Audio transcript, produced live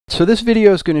So this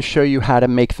video is going to show you how to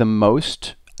make the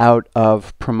most out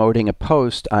of promoting a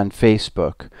post on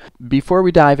Facebook. Before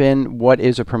we dive in, what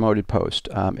is a promoted post?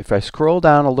 If I scroll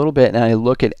down a little bit and I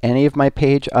look at any of my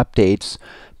page updates,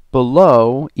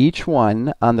 below each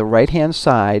one on the right hand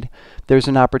side there's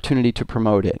an opportunity to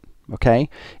promote it. Okay?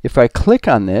 If I click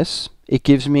on this, it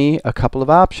gives me a couple of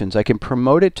options. I can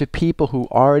promote it to people who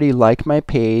already like my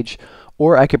page,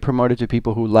 or I could promote it to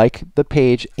people who like the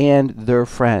page and their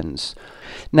friends.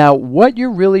 Now, what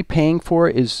you're really paying for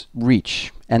is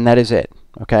reach, and that is it.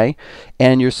 Okay?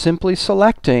 And you're simply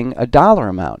selecting a dollar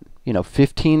amount. You know,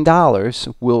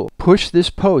 $15 will push this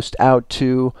post out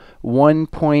to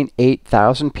 1.8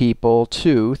 thousand people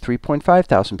to 3.5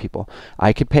 thousand people.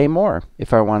 I could pay more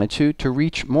if I wanted to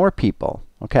reach more people.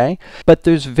 Okay? But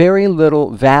there's very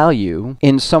little value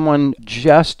in someone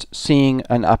just seeing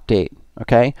an update.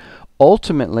 Okay?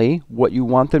 Ultimately, what you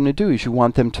want them to do is you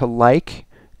want them to like,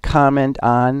 comment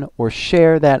on, or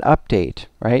share that update,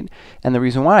 right? And the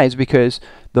reason why is because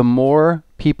the more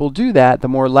people do that, the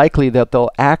more likely that they'll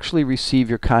actually receive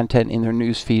your content in their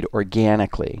newsfeed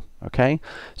organically. Okay?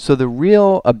 So the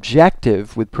real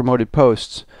objective with promoted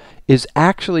posts is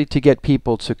actually to get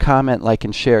people to comment, like,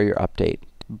 and share your update.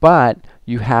 But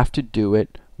you have to do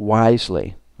it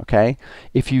wisely. Okay?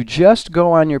 If you just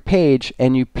go on your page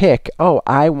and you pick, oh,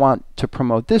 I want to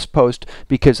promote this post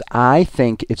because I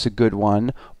think it's a good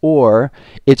one, or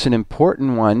it's an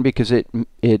important one because it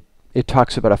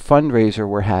talks about a fundraiser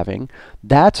we're having,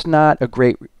 that's not a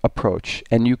great approach,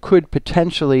 and you could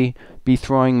potentially be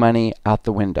throwing money out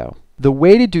the window. The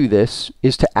way to do this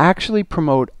is to actually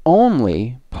promote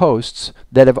only posts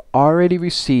that have already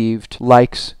received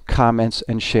likes, comments,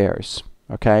 and shares.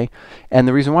 Okay? And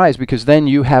the reason why is because then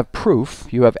you have proof,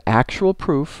 you have actual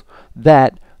proof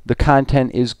that the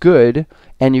content is good,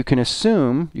 and you can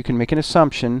assume, you can make an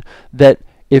assumption that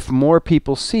if more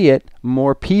people see it,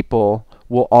 more people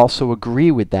will also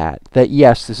agree with that. That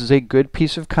yes, this is a good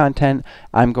piece of content,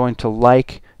 I'm going to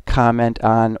like, comment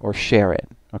on, or share it.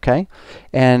 Okay?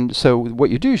 And so what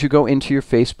you do is you go into your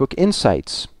Facebook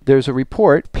Insights. There's a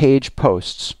report, Page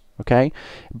Posts. Okay?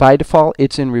 By default,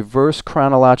 it's in reverse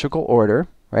chronological order,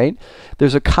 right?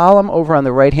 There's a column over on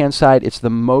the right-hand side. It's the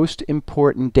most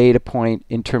important data point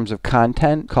in terms of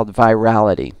content, called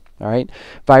virality. All right?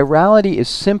 Virality is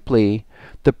simply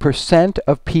the percent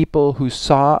of people who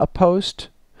saw a post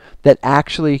that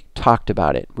actually talked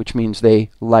about it, which means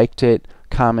they liked it,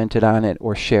 commented on it,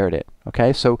 or shared it.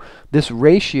 Okay? So this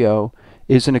ratio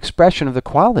is an expression of the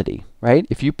quality, right?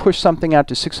 If you push something out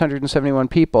to 671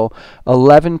 people,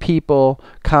 11 people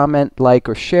comment, like,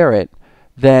 or share it,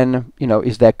 then, you know,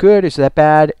 is that good? Is that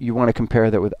bad? You want to compare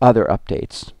that with other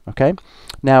updates. Okay?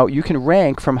 Now, you can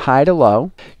rank from high to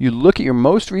low. You look at your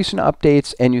most recent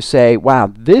updates and you say,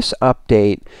 wow, this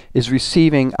update is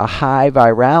receiving a high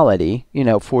virality, you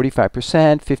know,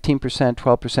 45%, 15%,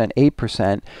 12%,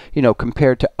 8%, you know,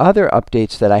 compared to other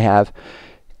updates that I have.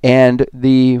 And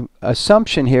the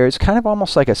assumption here is kind of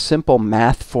almost like a simple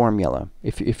math formula,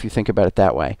 if you think about it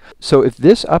that way. So if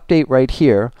this update right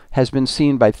here has been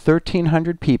seen by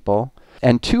 1,300 people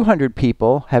and 200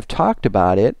 people have talked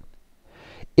about it,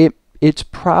 it's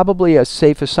probably a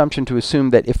safe assumption to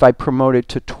assume that if I promote it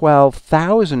to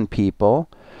 12,000 people,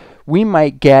 we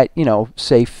might get, you know,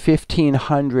 say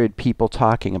 1,500 people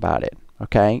talking about it.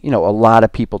 Okay? You know, a lot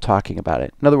of people talking about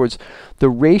it. In other words, the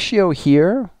ratio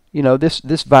here, you know, this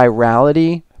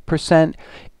virality percent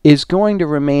is going to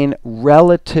remain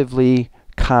relatively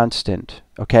constant.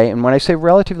 Okay? And when I say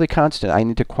relatively constant, I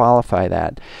need to qualify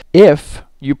that. If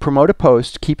you promote a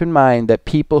post, keep in mind that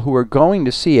people who are going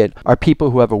to see it are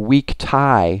people who have a weak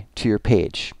tie to your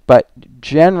page. But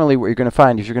generally what you're going to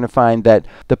find is you're going to find that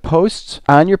the posts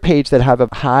on your page that have a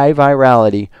high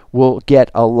virality will get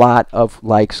a lot of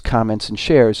likes, comments, and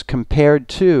shares compared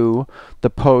to the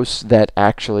posts that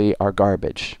actually are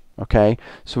garbage. Okay?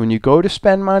 So when you go to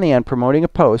spend money on promoting a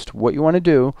post, what you want to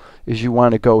do is you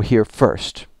want to go here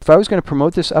first. If I was going to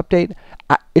promote this update,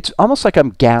 it's almost like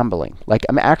I'm gambling. Like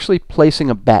I'm actually placing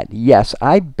a bet. Yes,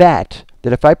 I bet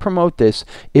that if I promote this,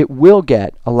 it will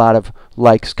get a lot of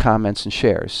likes, comments, and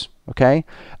shares. Okay?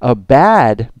 A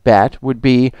bad bet would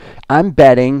be I'm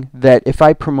betting that if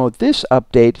I promote this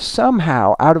update,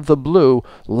 somehow out of the blue,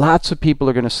 lots of people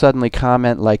are going to suddenly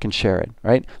comment, like, and share it.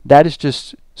 Right? That is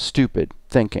just stupid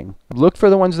thinking. Look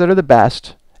for the ones that are the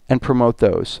best and promote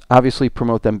those. Obviously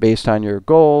promote them based on your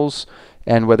goals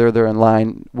and whether they're in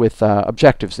line with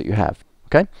objectives that you have.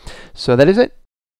 Okay? So that is it.